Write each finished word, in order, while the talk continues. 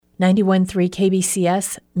91.3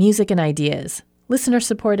 KBCS, Music and Ideas,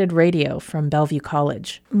 listener-supported radio from Bellevue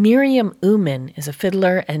College. Miriam Uman is a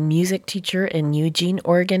fiddler and music teacher in Eugene,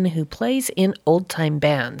 Oregon, who plays in old-time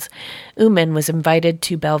bands. Uman was invited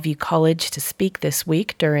to Bellevue College to speak this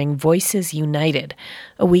week during Voices United,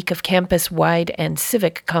 a week of campus-wide and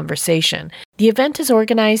civic conversation. The event is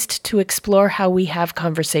organized to explore how we have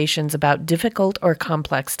conversations about difficult or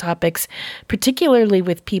complex topics, particularly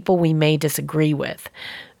with people we may disagree with.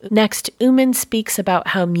 Next, Uman speaks about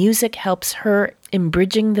how music helps her in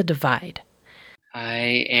bridging the divide.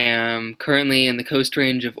 I am currently in the Coast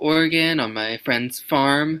Range of Oregon on my friend's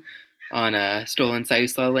farm on a stolen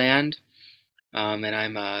Siuslaw land, and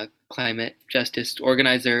I'm a climate justice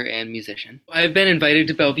organizer and musician. I've been invited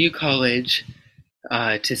to Bellevue College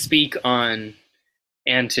to speak on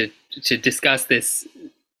and to discuss this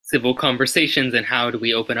civil conversations and how do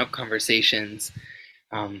we open up conversations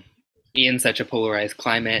in such a polarized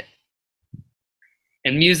climate.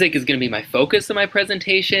 And music is going to be my focus of my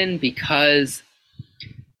presentation because,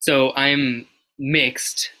 so I'm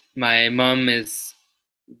mixed. My mom is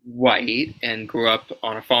white and grew up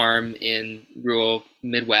on a farm in rural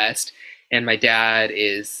Midwest, and my dad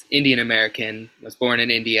is Indian American, was born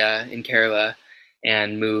in India, in Kerala,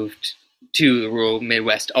 and moved to the rural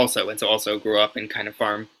Midwest also, and so also grew up in kind of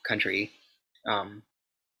farm country.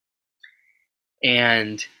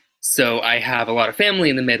 And so I have a lot of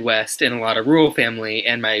family in the Midwest and a lot of rural family,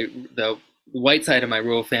 and the white side of my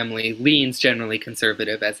rural family leans generally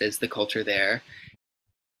conservative, as is the culture there.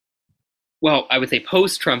 Well, I would say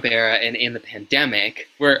post-Trump era and in the pandemic,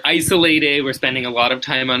 we're isolated, we're spending a lot of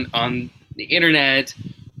time on the internet,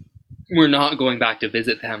 we're not going back to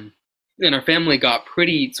visit them. And our family got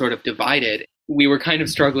pretty sort of divided. We were kind of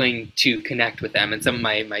struggling to connect with them. And some of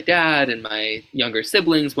my dad and my younger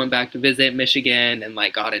siblings went back to visit Michigan and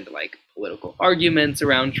got into political arguments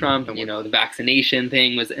around Trump. And, the vaccination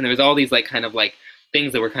thing and there was all these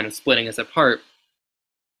things that were kind of splitting us apart.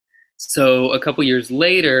 So a couple years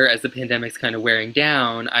later, as the pandemic's kind of wearing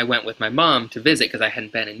down, I went with my mom to visit because I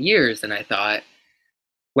hadn't been in years. And I thought,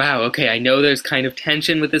 wow, okay, I know there's kind of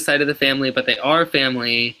tension with this side of the family, but they are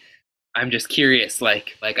family. I'm just curious, I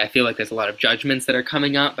feel like there's a lot of judgments that are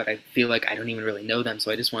coming up, but I feel like I don't even really know them,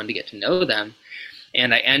 so I just wanted to get to know them.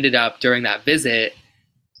 And I ended up, during that visit,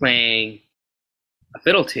 playing a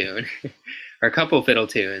fiddle tune, or a couple fiddle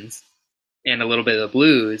tunes, and a little bit of the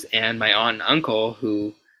blues, and my aunt and uncle,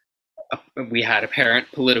 who we had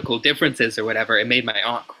apparent political differences or whatever, it made my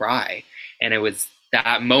aunt cry. And it was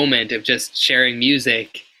that moment of just sharing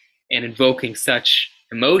music and invoking such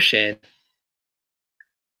emotion.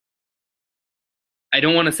 I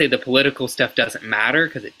don't want to say the political stuff doesn't matter,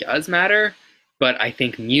 because it does matter, but I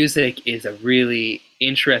think music is a really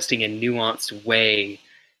interesting and nuanced way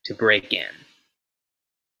to break in.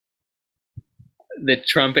 The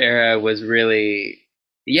Trump era was really,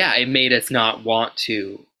 it made us not want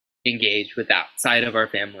to engage with that side of our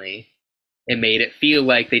family. It made it feel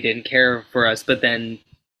like they didn't care for us, but then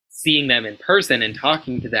seeing them in person and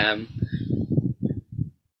talking to them,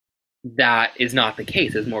 that is not the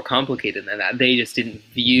case. It's more complicated than that. They just didn't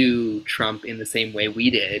view Trump in the same way we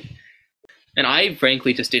did. And I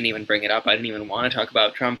frankly just didn't even bring it up. I didn't even want to talk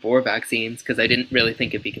about Trump or vaccines because I didn't really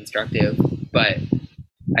think it'd be constructive. But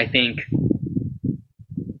I think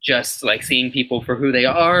just seeing people for who they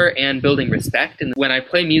are and building respect. And when I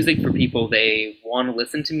play music for people, they want to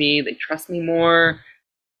listen to me. They trust me more.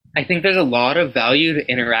 I think there's a lot of value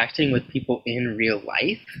to interacting with people in real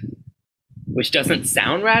life, which doesn't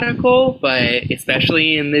sound radical, but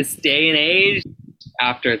especially in this day and age,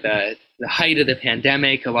 after the height of the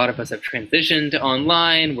pandemic, a lot of us have transitioned to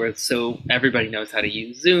online, so everybody knows how to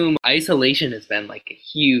use Zoom. Isolation has been a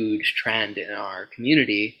huge trend in our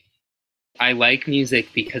community. I like music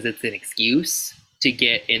because it's an excuse to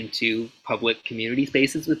get into public community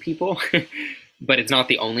spaces with people, but it's not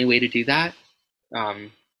the only way to do that.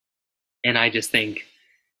 And I just think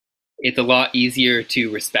it's a lot easier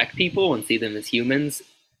to respect people and see them as humans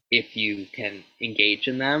if you can engage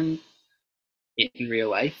in them in real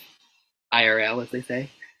life, IRL, as they say.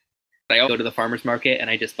 I go to the farmer's market and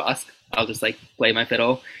I just busk. I'll just play my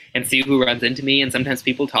fiddle and see who runs into me. And sometimes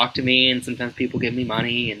people talk to me and sometimes people give me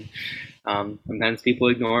money and sometimes people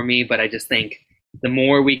ignore me. But I just think the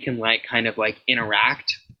more we can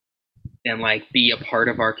interact and be a part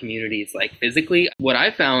of our communities physically, what I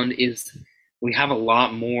found is we have a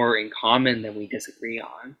lot more in common than we disagree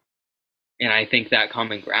on. And I think that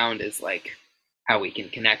common ground is how we can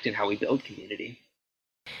connect and how we build community.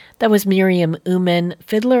 That was Miriam Uman,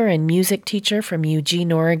 fiddler and music teacher from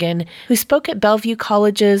Eugene, Oregon, who spoke at Bellevue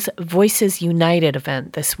College's Voices United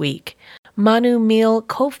event this week. Manu Meal,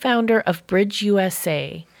 co-founder of Bridge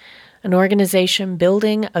USA, an organization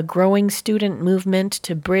building a growing student movement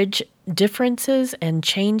to bridge differences and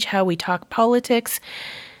change how we talk politics,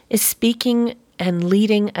 is speaking and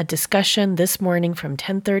leading a discussion this morning from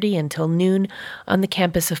 10:30 until noon on the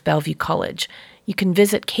campus of Bellevue College. You can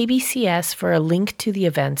visit KBCS for a link to the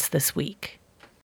events this week.